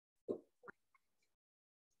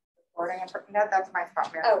recording. No, that's my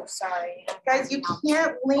spot here. Oh, sorry. Guys, you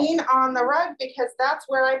can't lean on the rug because that's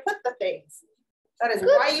where I put the things. That is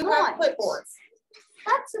why you have clipboards.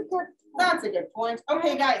 That's a good point. That's a good point.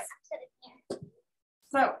 Okay, guys.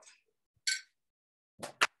 So,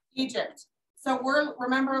 Egypt. So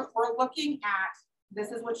remember, we're looking at,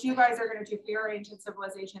 this is what you guys are going to do for your ancient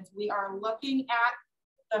civilizations. We are looking at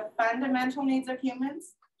the fundamental needs of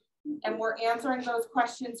humans, and we're answering those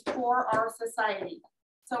questions for our society.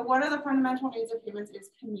 So what are the fundamental needs of humans is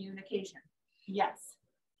communication. Yes.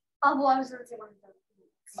 Well, I was going to say one of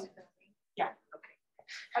them. Yeah. Okay.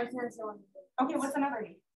 I was going to say one of them. Okay, what's another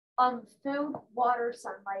need? Food, water,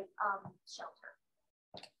 sunlight, shelter.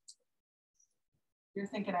 You're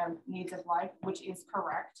thinking of needs of life, which is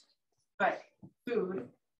correct, but food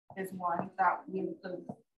is one that we include.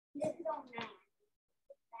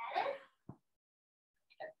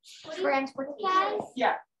 Transportation.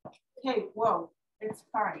 Yeah. Okay, whoa, it's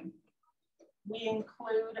fine. We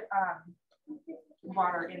include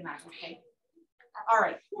water in that, okay? All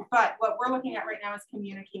right, but what we're looking at right now is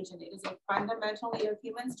communication. It is a fundamental need of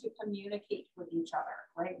humans to communicate with each other,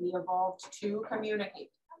 right? We evolved to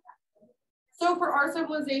communicate. So for our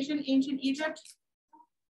civilization, ancient Egypt,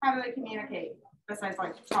 how do they communicate? Besides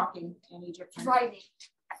like talking in Egypt? Writing.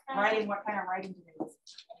 Writing, what kind of writing do they use?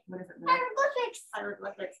 What is it? Hieroglyphics.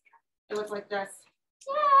 Hieroglyphics. It looks like this.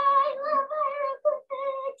 Yeah, I love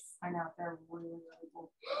hieroglyphics. I know, they're really, really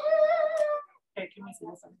cool. Okay, can we see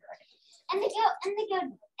this on here?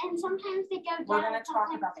 And sometimes they go down. We're going to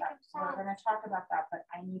talk about that. We're going to talk about that, but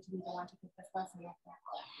I need to be the one to get this lesson.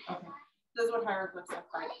 Okay, this is what hieroglyphs look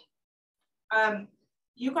like.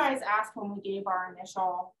 You guys asked when we gave our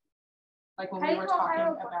initial, like when we were talking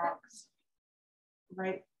about,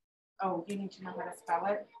 right? Oh, you need to know how to spell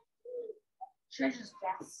it? Should I just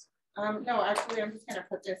guess? No, actually, I'm just going to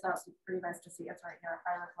put this out for you guys to see. It's right here,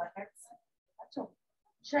 hieroglyphics.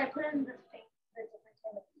 Should I put in the thing, the different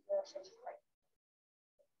kind of English?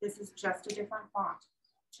 This is just a different font,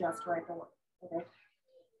 just right below. Okay.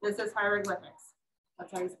 This is hieroglyphics.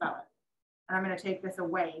 That's how you spell it. And I'm going to take this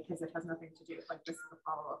away because it has nothing to do. Like this is a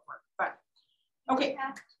follow-up work. But okay,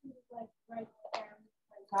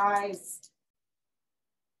 guys,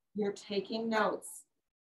 you're taking notes.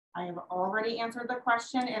 I have already answered the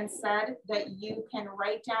question and said that you can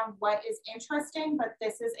write down what is interesting, but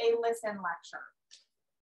this is a listen lecture.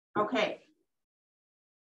 Okay.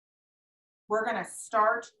 We're going to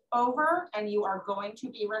start over and you are going to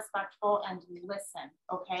be respectful and listen.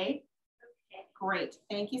 Okay? Okay. Great.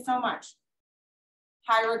 Thank you so much.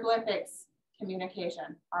 Hieroglyphics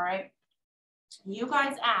communication. All right. You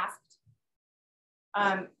guys asked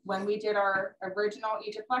when we did our original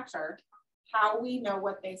Egypt lecture, how we know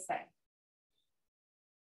what they say.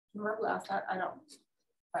 Remember who asked that? I don't.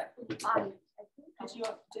 But did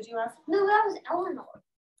you ask? No, that was Eleanor.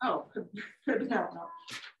 Oh, no.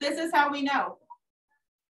 This is how we know.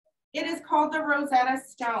 It is called the Rosetta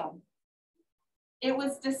Stone. It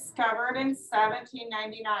was discovered in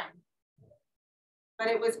 1799, but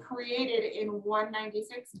it was created in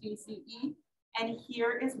 196 BCE. And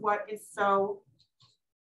here is what is so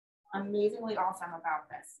amazingly awesome about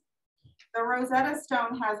this. The Rosetta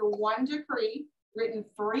Stone has one decree written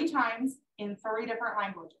 3 times in 3 different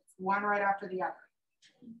languages, one right after the other.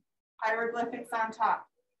 Hieroglyphics on top.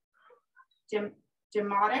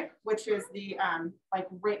 Demotic, which is the like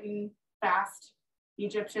written fast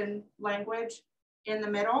Egyptian language in the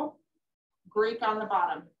middle, Greek on the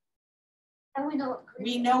bottom. And we know what Greek.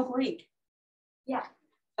 We know Greek. Yeah.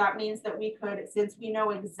 That means that we could, since we know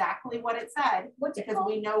exactly what it said, because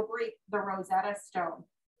we know Greek, the Rosetta Stone.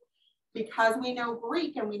 Because we know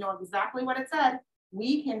Greek and we know exactly what it said,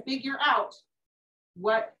 we can figure out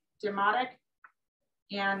what Demotic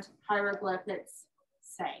and hieroglyphics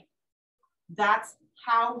say. That's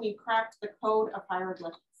how we cracked the code of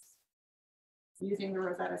hieroglyphics using the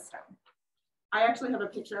Rosetta Stone. I actually have a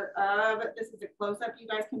picture of it. This is a close-up. You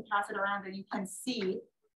guys can pass it around and you can see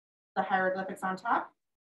the hieroglyphics on top,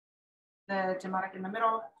 the Demotic in the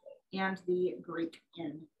middle, and the Greek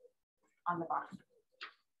on the bottom.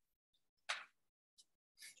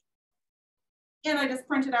 And I just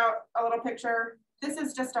printed out a little picture. This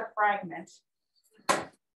is just a fragment.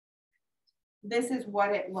 This is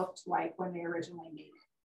what it looked like when they originally made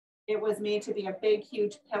it. It was made to be a big,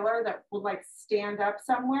 huge pillar that would like stand up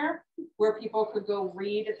somewhere where people could go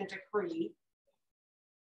read the decree.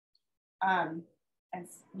 And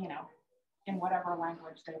you know, in whatever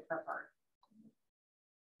language they preferred.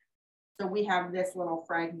 So we have this little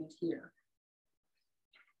fragment here.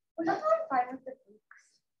 Was that not fine with the Greeks?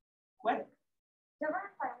 What? They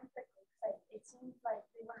weren't fine with the Greeks. Like, it seems like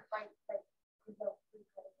they weren't fine like the Greek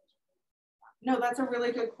religion. No, that's a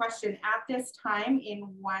really good question. At this time in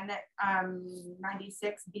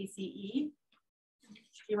 196 BCE, do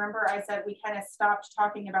you remember I said we kind of stopped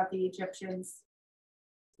talking about the Egyptians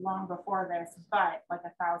long before this, but like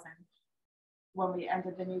 1,000 when we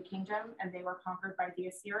ended the New Kingdom and they were conquered by the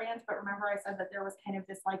Assyrians. But remember I said that there was kind of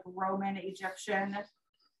this like Roman Egyptian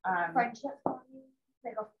friendship,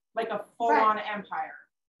 like a full-on empire,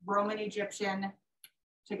 Roman Egyptian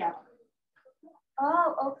together.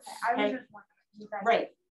 Oh, okay. I was just wondering.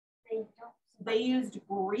 Right. They used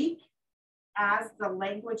Greek as the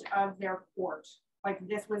language of their court. Like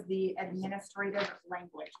this was the administrative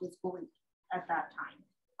language, was Greek at that time.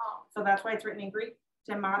 Oh. So that's why it's written in Greek.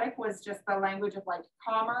 Demotic was just the language of like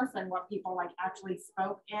commerce and what people like actually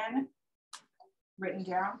spoke in, written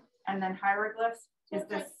down. And then hieroglyphs is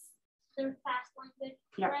this. Their fast language,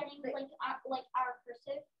 writing like our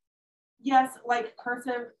cursive. Yes, like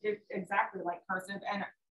cursive, exactly like cursive, and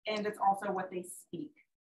it's also what they speak.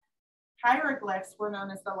 Hieroglyphs were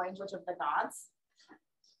known as the language of the gods.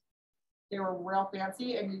 They were real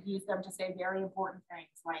fancy, and you use them to say very important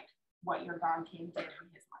things, like what your god king did in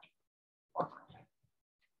his life.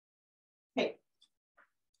 Okay.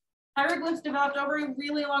 Hieroglyphs developed over a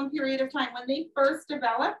really long period of time. When they first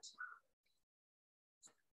developed,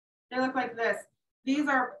 they look like this. These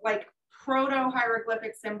are like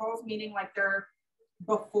proto-hieroglyphic symbols, meaning like they're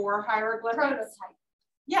before hieroglyphics. Prototype.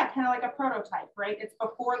 Yeah, kind of like a prototype, right? It's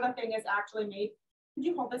before the thing is actually made. Could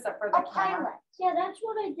you hold this up for the camera? Pilot. Yeah, that's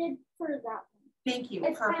what I did for that one. Thank you.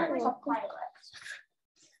 It's perfect. kind of like a pilot.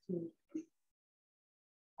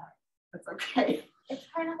 That's okay. It's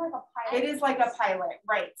kind of like a pilot. It is like a pilot,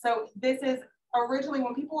 right? So this is originally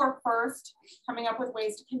when people were first coming up with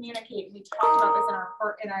ways to communicate. We talked about this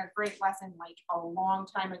in our great lesson like a long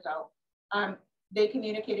time ago. They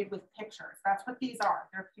communicated with pictures. That's what these are.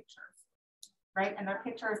 They're pictures, right? And they're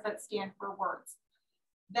pictures that stand for words.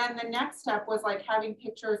 Then the next step was like having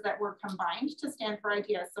pictures that were combined to stand for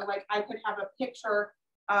ideas. So like I could have a picture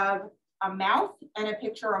of a mouth and a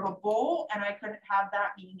picture of a bowl, and I could have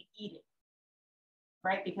that mean eating,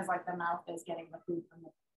 right? Because like the mouth is getting the food from the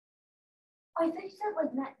bowl. I think you said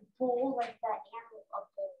like that bowl, like that animal, a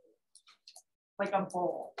bowl. Like a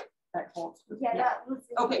bowl that holds food. Yeah, that was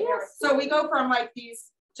okay. Yes. So we go from like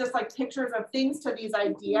these just like pictures of things to these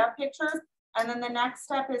idea pictures. And then the next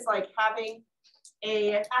step is like having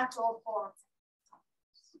a actual form.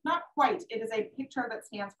 Not quite. It is a picture that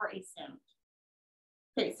stands for a sound.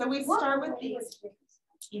 Okay, so we start with these.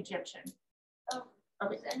 Egyptian. Oh,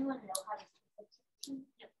 okay. Does anyone know how to speak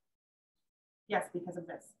Egyptian? Yes, because of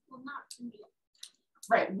this. Well, not me.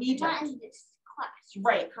 Right, we don't. Not in this class.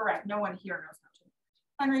 Right, correct. No one here knows how to.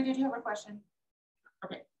 Henry, did you have a question?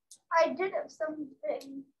 Okay. I did have something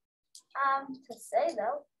to say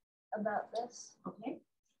though about this. Okay.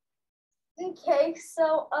 Okay,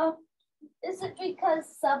 so is it because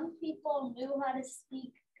some people knew how to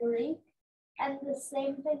speak Greek and the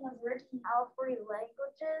same thing was written in all three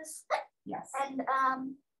languages? Yes. And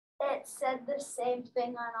it said the same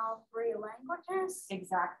thing on all three languages?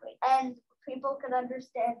 Exactly. And people could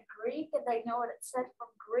understand Greek and they know what it said from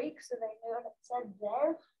Greek, so they knew what it said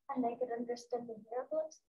there and they could understand the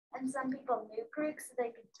hieroglyphs. And some people knew Greek, so they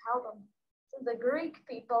could tell them. So the Greek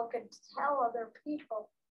people could tell other people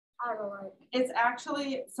how to like. It's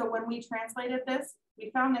actually, so when we translated this,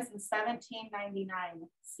 we found this in 1799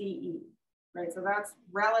 CE, right? So that's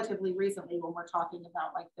relatively recently when we're talking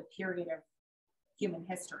about like the period of human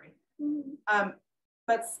history. Mm-hmm.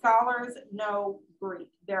 But scholars know Greek.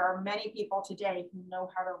 There are many people today who know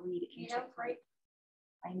how to read ancient Greek.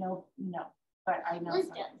 I know, no, but I know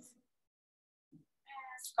some.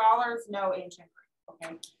 Scholars know ancient Greek,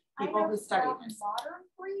 okay? People who study this. Modern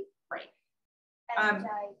Greek? Right. And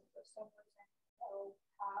I, for some reason, know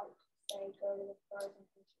how to say go to the stars in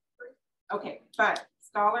ancient Greek. Okay, but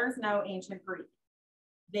scholars know ancient Greek.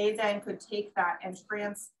 They then could take that and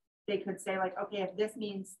they could say like, okay, if this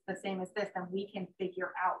means the same as this, then we can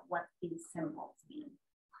figure out what these symbols mean.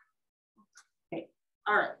 Okay,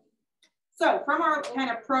 all right. So from our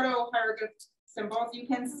kind of proto-hieroglyph symbols, you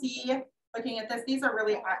can see, looking at this, these are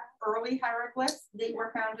really early hieroglyphs. They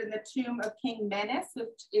were found in the tomb of King Menes,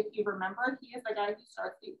 which, if you remember, he is the guy who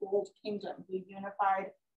starts the Old Kingdom, who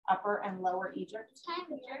unified Upper and Lower Egypt.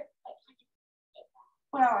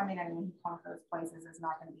 Well, I mean, he conquers places is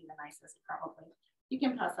not going to be the nicest, probably. You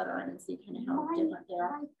can pass that around and see kind of how different they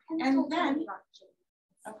are. And then,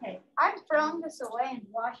 okay. I'm throwing this away and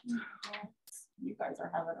washing my hands. You guys are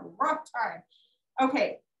having a rough time.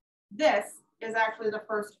 Okay, this is actually the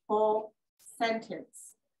first full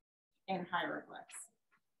sentence in hieroglyphs.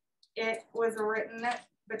 It was written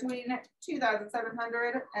between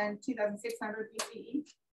 2,700 and 2,600 BCE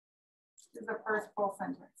is the first full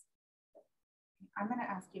sentence. I'm going to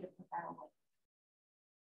ask you to put that away.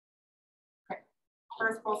 Okay,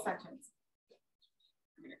 first full sentence.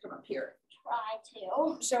 I'm going to come up here. Try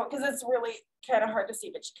to show, because it's really kind of hard to see,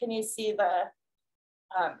 but can you see the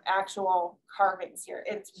actual carvings here?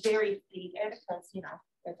 It's very faded because, you know,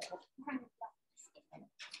 that's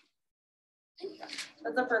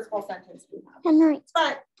the first full sentence we have.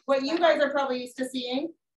 But what you guys are probably used to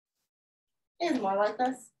seeing is more like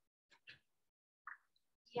this.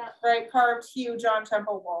 Yeah. Right, carved huge on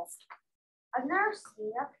temple walls. I've never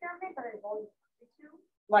seen a pyramid, but I've always wanted to.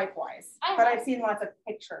 Likewise, but I've seen lots of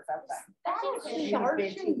pictures of them. I've Have you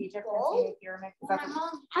been to Egypt and seen a pyramid?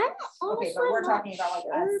 Okay, but we're talking about like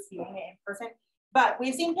us seeing it in person. But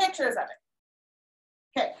we've seen pictures of it.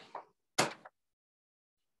 Okay.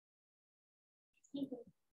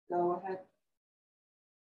 Go ahead.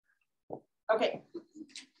 Okay.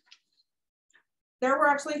 There were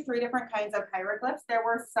actually 3 different kinds of hieroglyphs. There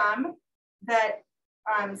were some that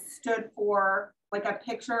stood for, like a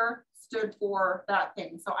picture stood for that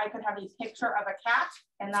thing. So I could have a picture of a cat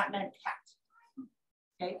and that meant cat.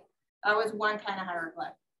 Okay, that was one kind of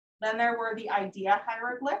hieroglyph. Then there were the idea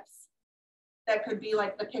hieroglyphs that could be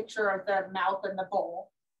like the picture of the mouth and the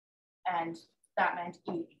bowl, and that meant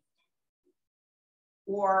eating.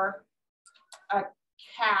 Or a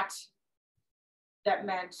cat that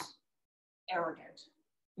meant arrogant,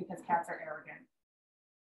 because cats are arrogant.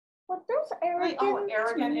 What does arrogant? Oh,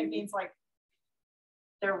 arrogant, it means like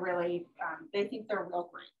they're really, they think they're real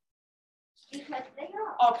great. Because they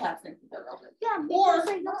are. All cats think they're real great. Yeah, because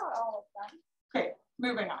they not all of them. Okay,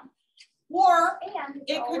 moving on. Or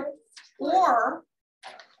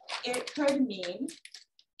it could mean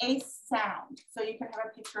a sound. So you could have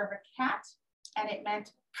a picture of a cat and it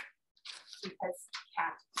meant, because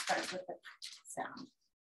cat starts with a sound.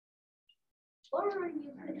 Or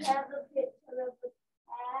you could have a picture of a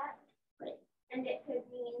cat, right, and it could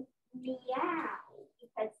mean meow,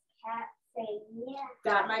 because cats say meow.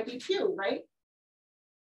 That might be too, right?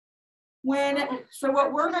 So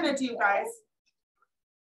what we're gonna do, guys.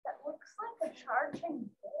 That looks like a charging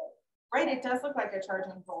bull. Right, it does look like a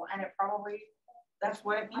charging bull, and it probably, that's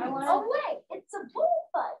what it means. Oh wait, it's a bull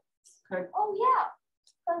butt. Could. Oh yeah,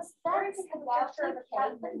 because that's the picture of a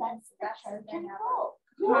cat, and that's the charging bull.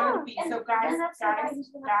 Could be. So guys,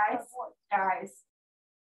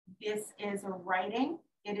 this is a writing.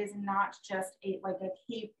 It is not just like a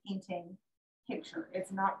cave painting picture.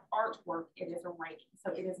 It's not artwork, it is a writing.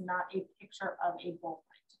 So it is not a picture of a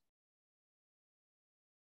bullfight.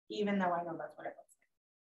 Even though I know that's what it looks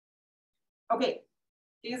like. Okay,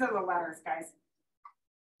 these are the letters, guys.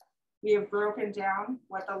 We have broken down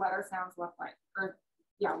what the letter sounds look like, or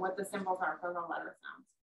yeah, what the symbols are for the letter sounds.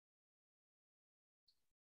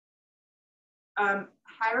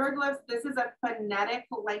 Hieroglyphs, this is a phonetic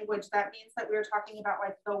language. That means that we're talking about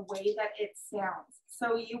like the way that it sounds.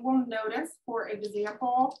 So you will notice, for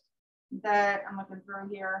example, that I'm looking through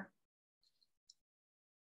here.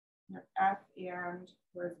 F and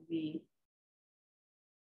where's V?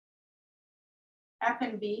 F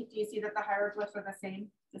and V, do you see that the hieroglyphs are the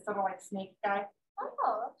same? This little like snake guy?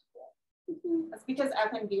 Oh, that's cool. That's because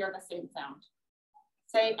F and V are the same sound.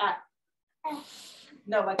 Say F. F.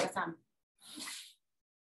 No, like the sound.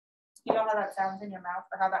 You know how that sounds in your mouth,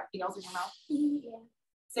 or how that feels in your mouth? Yeah.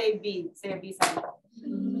 Say V, say a V sound.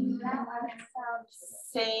 That sounds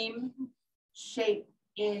same shape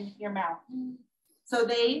in your mouth. So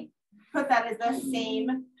they put that as the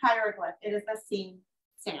same hieroglyph. It is the same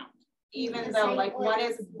sound, even though like one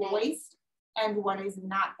is voiced and one is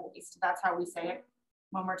not voiced. That's how we say it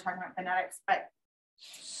when we're talking about phonetics. But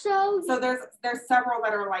so there's several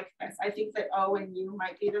that are like this. I think that O and U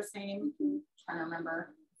might be the same. I'm trying to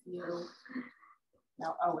remember. U.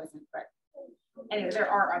 No, O isn't, but anyway, there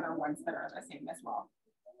are other ones that are the same as well.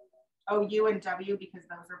 Oh, U and W, because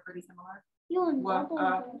those are pretty similar.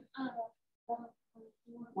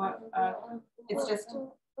 It's just,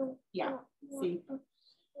 yeah, see.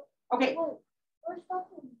 Okay.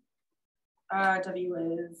 W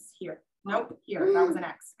is here. Nope, here, that was an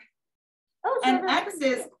X. Oh, and X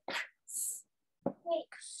is,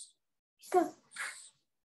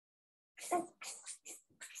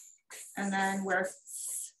 and then where's,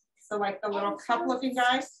 so like the little cup looking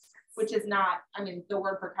guy, which is not, I mean, the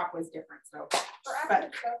word for cup was different, so.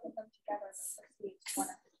 But,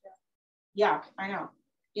 yeah, I know.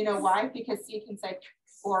 You know why? Because you can say,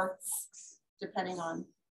 or depending on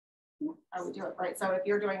how we do it, right? So if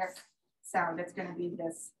you're doing a sound, it's going to be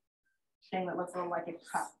this thing that looks a little like a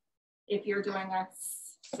cup. If you're doing a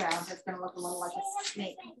sound. It's going to look a little like a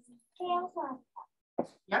snake.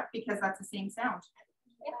 Yep, because that's the same sound,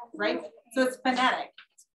 right? So it's phonetic.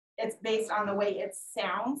 It's based on the way it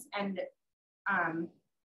sounds, and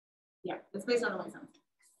yeah, it's based on the way it sounds.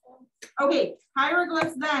 Okay,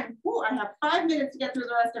 hieroglyphs then. Ooh, I have 5 minutes to get through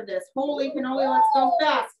the rest of this. Holy cannoli, let's go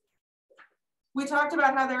fast. We talked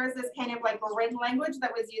about how there is this kind of like a written language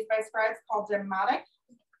that was used by scribes called demotic.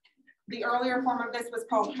 The earlier form of this was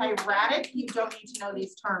called hieratic. You don't need to know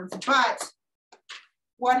these terms, but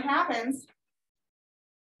what happens,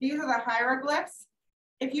 these are the hieroglyphs.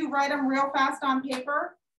 If you write them real fast on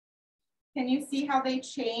paper, can you see how they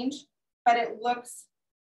change? But it looks,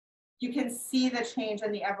 you can see the change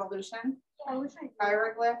in the evolution.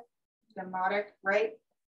 Hieroglyph, demotic, right?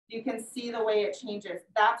 You can see the way it changes.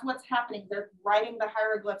 That's what's happening. They're writing the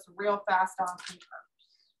hieroglyphs real fast on paper.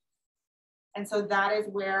 And so that is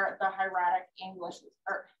where the hieratic English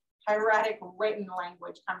or hieratic written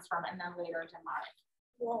language comes from, and then later demotic.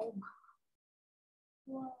 Whoa.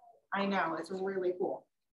 Whoa. I know, it's really cool.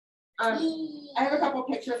 I have a couple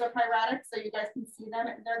pictures of hieratic so you guys can see them.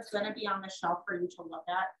 They're going to be on the shelf for you to look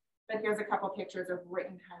at. But here's a couple pictures of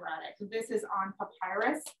written hieratic. This is on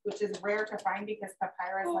papyrus, which is rare to find because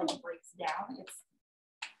papyrus like breaks down. It's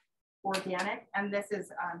organic, and this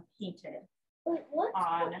is painted. Wait, what's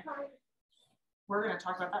on. papyrus? We're going to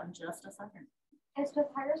talk about that in just a second. Is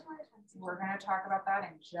papyrus more expensive? We're going to talk about that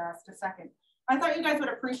in just a second. I thought you guys would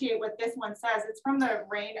appreciate what this one says. It's from the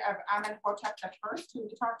reign of Amenhotep I, who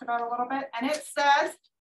we talked about a little bit. And it says,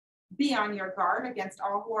 be on your guard against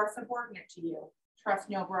all who are subordinate to you. Trust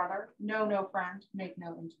no brother, know no friend, make no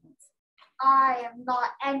intimates. I am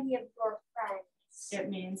not any of your friends. It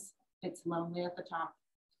means it's lonely at the top.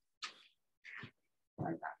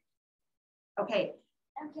 Like that. Okay.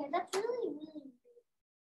 Okay, that's really rude.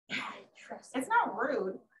 I trust. It's not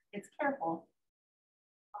rude. It's careful.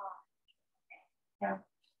 Yeah.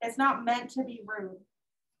 It's not meant to be rude.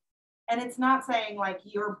 And it's not saying like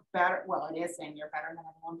you're better. Well, it is saying you're better than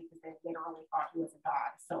everyone because they literally thought he was a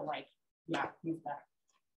god. So like, yeah, he's better.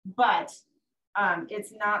 But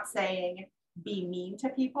it's not saying be mean to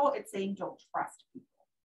people. It's saying don't trust people.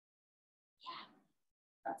 Yeah.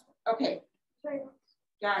 That's what, okay.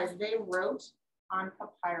 Guys, they wrote on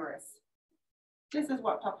papyrus. This is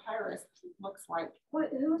what papyrus looks like. Wait,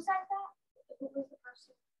 who said that? Who was the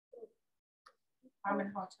person?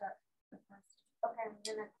 Amenhotep I. Okay, I'm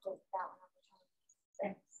gonna put that one on the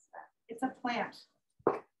chart. It's a plant.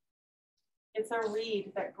 It's a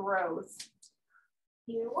reed that grows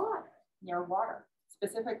near water. Near water.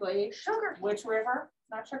 Specifically, sugar. Which river?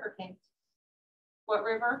 Not sugar cane. What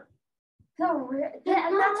river? The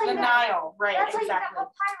Nile, right? That's exactly. Like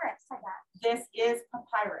papyrus, I got. This is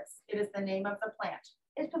papyrus. It is the name of the plant.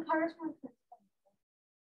 Is papyrus more expensive?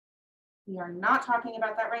 We are not talking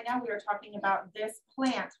about that right now. We are talking about this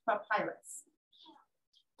plant, papyrus.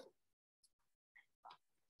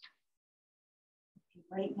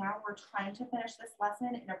 Right now, we're trying to finish this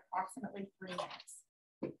lesson in approximately 3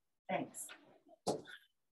 minutes. Thanks.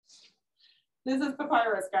 This is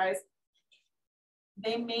papyrus, guys.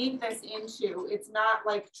 They made this into, it's not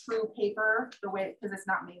like true paper the way, because it's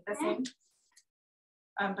not made the same.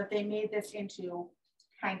 But they made this into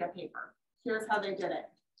kind of paper. Here's how they did it.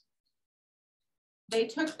 They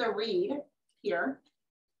took the reed here.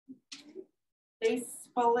 They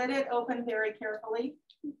split it open very carefully.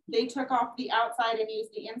 They took off the outside and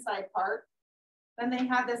used the inside part. Then they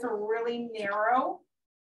had this really narrow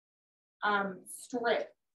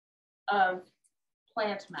strip of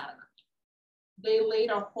plant matter. They laid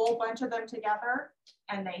a whole bunch of them together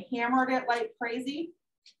and they hammered it like crazy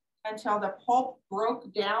until the pulp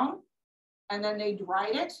broke down, and then they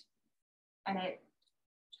dried it and it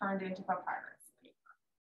turned into papyrus paper.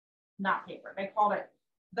 Not paper. They called it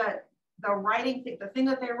the writing thing, the thing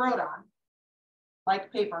that they wrote on,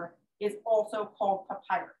 like paper, is also called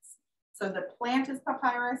papyrus. So the plant is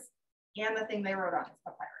papyrus and the thing they wrote on is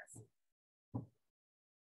papyrus.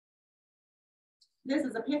 This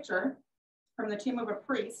is a picture from the tomb of a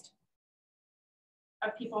priest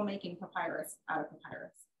of people making papyrus out of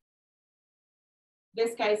papyrus.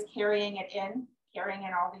 This guy's carrying in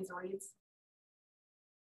all these reeds.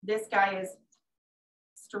 This guy is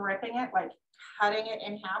stripping it, like cutting it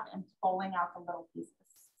in half and pulling out the little pieces.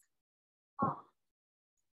 Oh.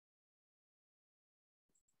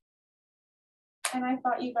 And I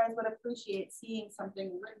thought you guys would appreciate seeing something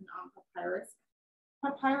written on papyrus.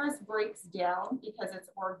 Papyrus breaks down because it's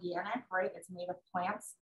organic, right? It's made of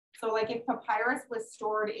plants. So like if papyrus was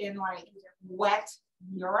stored in like wet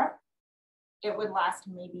Europe, it would last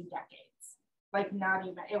maybe decades. Like not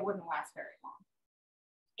even, it wouldn't last very long.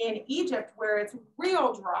 in Egypt, where it's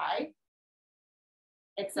real dry,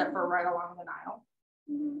 except for right along the Nile,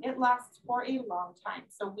 it lasts for a long time.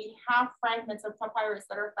 So we have fragments of papyrus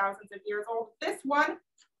that are thousands of years old. This one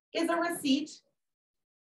is a receipt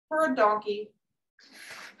for a donkey,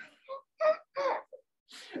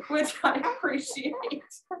 which I appreciate.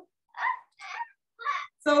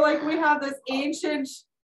 So like we have this ancient,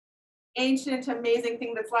 amazing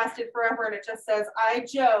thing that's lasted forever. And it just says, I,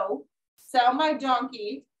 Joe, sell my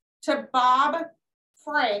donkey to Bob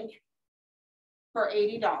Frank for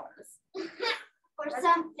 $80. Or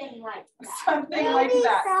something like that. Something like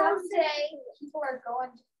that. Someday people are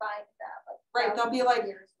going to find that. Right, they'll be like,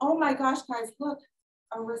 oh my gosh, guys, look,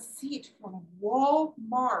 a receipt from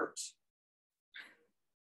Walmart.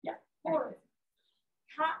 Yeah. Anyway.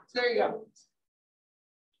 There you go.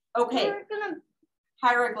 Okay.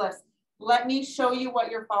 Hieroglyphs. Let me show you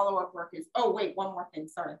what your follow-up work is. Oh, wait, one more thing,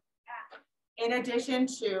 sorry. In addition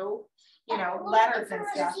to, you know, letters and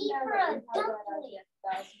stuff.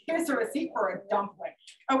 Here's a receipt for a dumpling.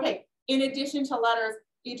 Okay, in addition to letters,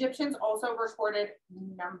 Egyptians also recorded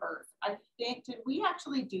numbers. I think, did we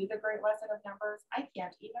actually do the Great Lesson of Numbers? I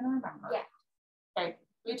can't even remember. Yeah. Okay,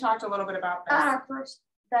 we talked a little bit about this.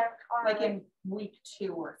 Like in week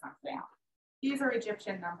 2 or something. These are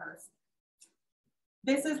Egyptian numbers.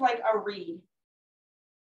 This is like a reed.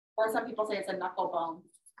 Or some people say it's a knuckle bone.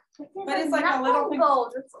 But it's like a little thing.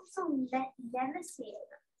 It's also nemesis.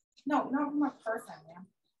 No, not from a person, man.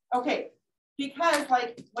 Okay, because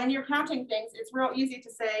like when you're counting things, it's real easy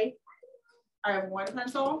to say, I have 1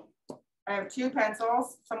 pencil, I have 2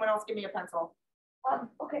 pencils. Someone else give me a pencil.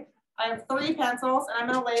 Okay. I have 3 pencils and I'm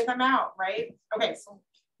gonna lay them out, right? Okay, so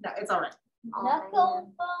no, it's all right.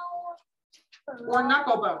 Knuckle bone. Or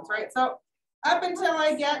knuckle bones, right? So up until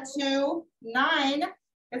I get to 9,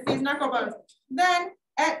 it's these knuckle bones. Then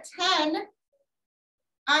at 10,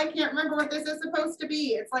 I can't remember what this is supposed to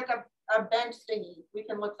be. It's like a bent thingy. We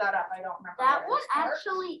can look that up. I don't remember. That one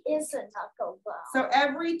actually is a knuckle bone. So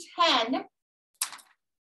every 10,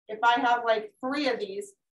 if I have like 3 of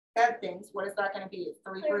these bent things, what is that going to be? It's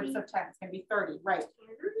 3 groups of 10. It's going to be 30, right?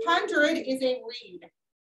 100 is a reed.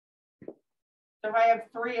 So if I have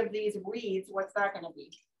 3 of these reeds, what's that going to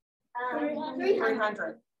be?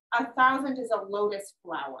 300. 1,000 is a lotus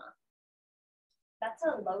flower. That's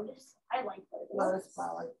a lotus. I like lotus. Lotus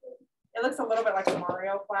flower. It looks a little bit like a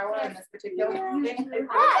Mario flower in this particular thing.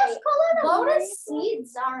 Hey, lotus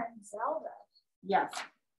seeds are in Zelda. Yes.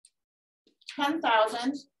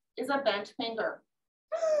 10,000 is a bent finger.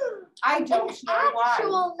 I don't know why.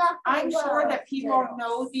 I'm sure that people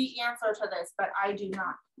know the answer to this, but I do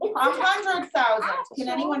not. 100,000. Can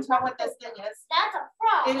anyone tell what this thing is? That's a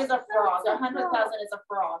frog. It is a frog. 100,000 is a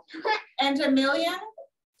frog. And a million?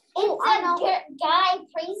 It's a guy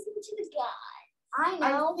praising to the god. I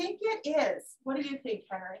know. I think it is. What do you think,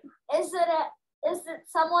 Henry? Is it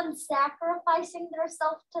someone sacrificing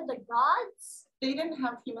themselves to the gods? They didn't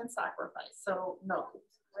have human sacrifice, so no.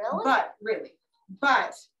 Really?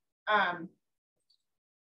 But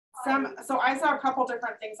so I saw a couple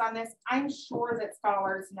different things on this. I'm sure that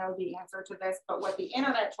scholars know the answer to this, but what the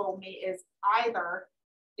internet told me is either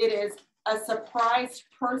it is a surprised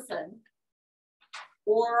person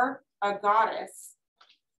or a goddess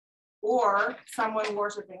or someone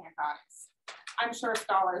worshiping a goddess. I'm sure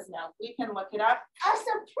scholars know. We can look it up. A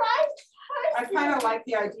surprised person. I kind of like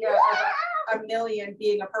the idea of a million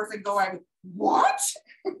being a person going, what?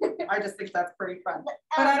 I just think that's pretty fun.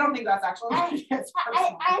 But I don't think that's actually I think it's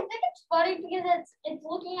funny because it's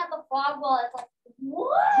looking at the frog while it's like,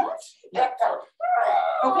 what? Yeah. It's a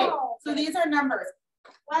frog. Okay, so these are numbers.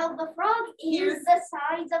 Well, the frog is the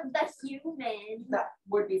size of the human. That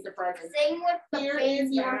would be surprising. Same with the Here finger.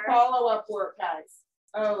 is your follow-up work, guys.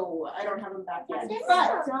 Oh, I don't have them back yet.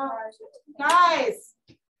 But guys,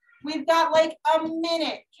 we've got like a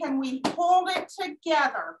minute. Can we hold it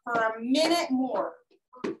together for a minute more?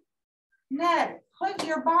 Ned, put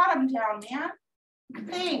your bottom down, man.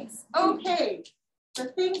 Thanks. Okay. The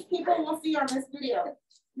things people will see on this video.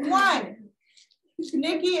 1,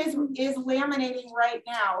 Nikki is laminating right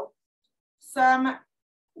now some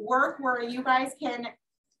work where you guys can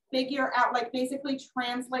figure out, like basically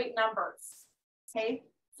translate numbers. Okay,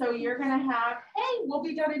 so you're gonna have, hey, we'll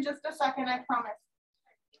be done in just a second, I promise.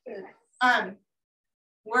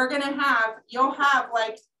 We're gonna have, you'll have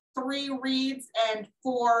like 3 reeds and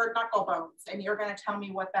 4 knuckle bones, and you're gonna tell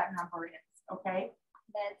me what that number is, okay?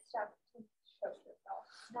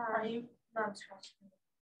 Are you?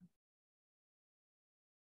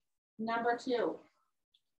 Number 2,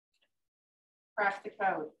 crack the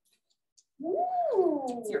code. Ooh.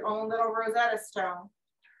 It's your own little Rosetta Stone.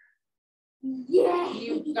 Yeah.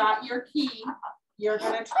 You've got your key. You're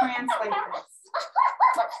gonna translate this.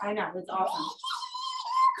 I know, it's awesome.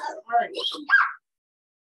 All right.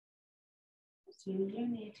 Do you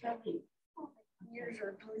need to leave? My ears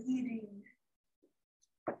are bleeding.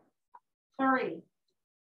 3.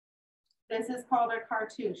 This is called a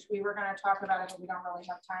cartouche. We were going to talk about it, but we don't really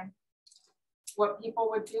have time. What people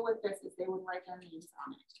would do with this is they would write their names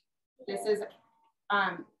on it. This is,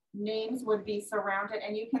 names would be surrounded,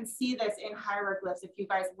 and you can see this in hieroglyphs. If you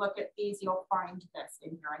guys look at these, you'll find this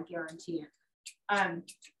in here, I guarantee it.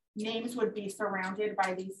 Names would be surrounded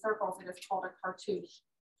by these circles. It is called a cartouche.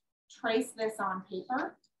 Trace this on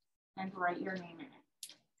paper and write your name in it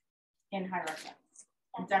in hieroglyphs.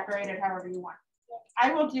 And decorate it however you want.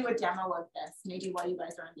 I will do a demo of this, maybe while you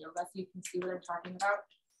guys are in yoga, so you can see what I'm talking about.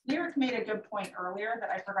 Lyric made a good point earlier that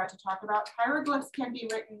I forgot to talk about. Hieroglyphs can be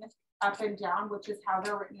written up and down, which is how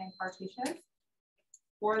they're written in cartouches,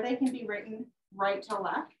 or they can be written right to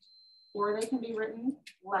left, or they can be written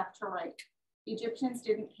left to right. Egyptians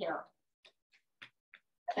didn't care.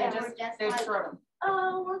 They just wrote them.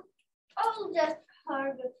 Oh, I'll just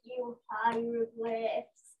carve a few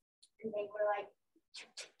hieroglyphs, and they were like.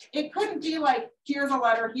 It couldn't be like, here's a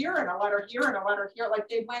letter here and a letter here and a letter here. Like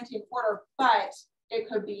they went in order, but it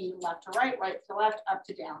could be left to right, right to left, up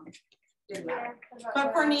to down. Didn't matter.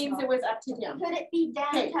 But for names, it was up to down. Could it be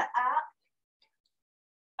down to up?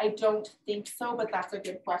 I don't think so, but that's a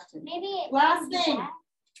good question. Maybe it last thing.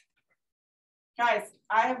 Guys,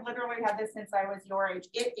 I have literally had this since I was your age.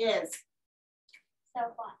 It is. So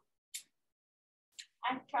fun.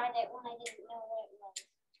 I've tried it when I didn't know what it was.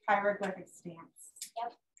 Hieroglyphic stamps.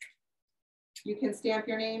 Yep. You can stamp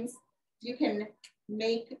your names. You can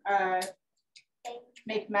make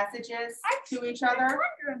messages to each other. I'm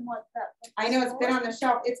wondering what that was. I know it's been on the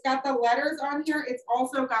shelf. It's got the letters on here. It's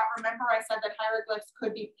also got, remember I said that hieroglyphs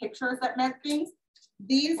could be pictures that meant things.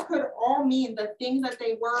 These could all mean the things that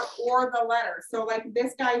they were or the letters. So like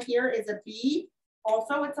this guy here is a B.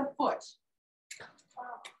 Also, it's a foot.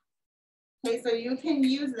 Okay, so you can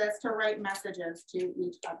use this to write messages to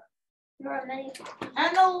each other.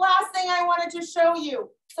 And the last thing I wanted to show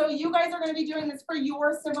you. So you guys are going to be doing this for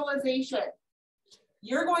your civilization.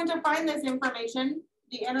 You're going to find this information.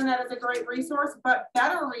 The internet is a great resource, but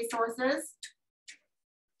better resources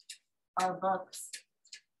are books.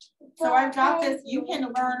 So I've got this. You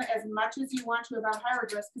can learn as much as you want to about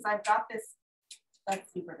hieroglyphs because I've got this.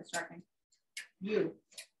 That's super distracting. You,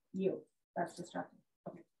 that's distracting.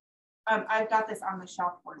 Okay. I've got this on the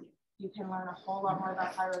shelf for you. You can learn a whole lot more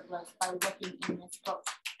about hieroglyphs by looking in this book.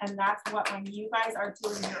 And that's what, when you guys are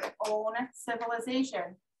doing your own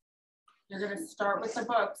civilization, you're going to start with the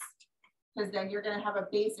books because then you're going to have a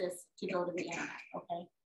basis to go to the internet, okay?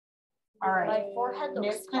 All right,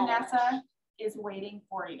 Miss Vanessa is waiting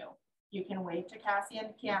for you. You can wave to Cassie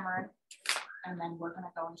and Cameron, and then we're going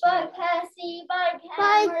to go into Bye, Cassie. Bye,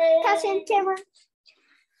 Cameron. Bye, Cassie and Cameron.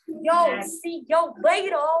 Yo, see you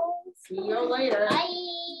later. See you later.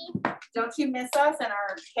 Bye. Don't you miss us and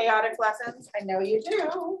our chaotic lessons? I know you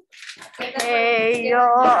do. Hey, yo.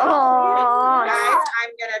 Guys,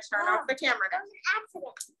 I'm going to turn off the camera now. That was an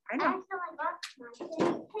accident. I know. I accidentally got my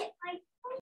thing.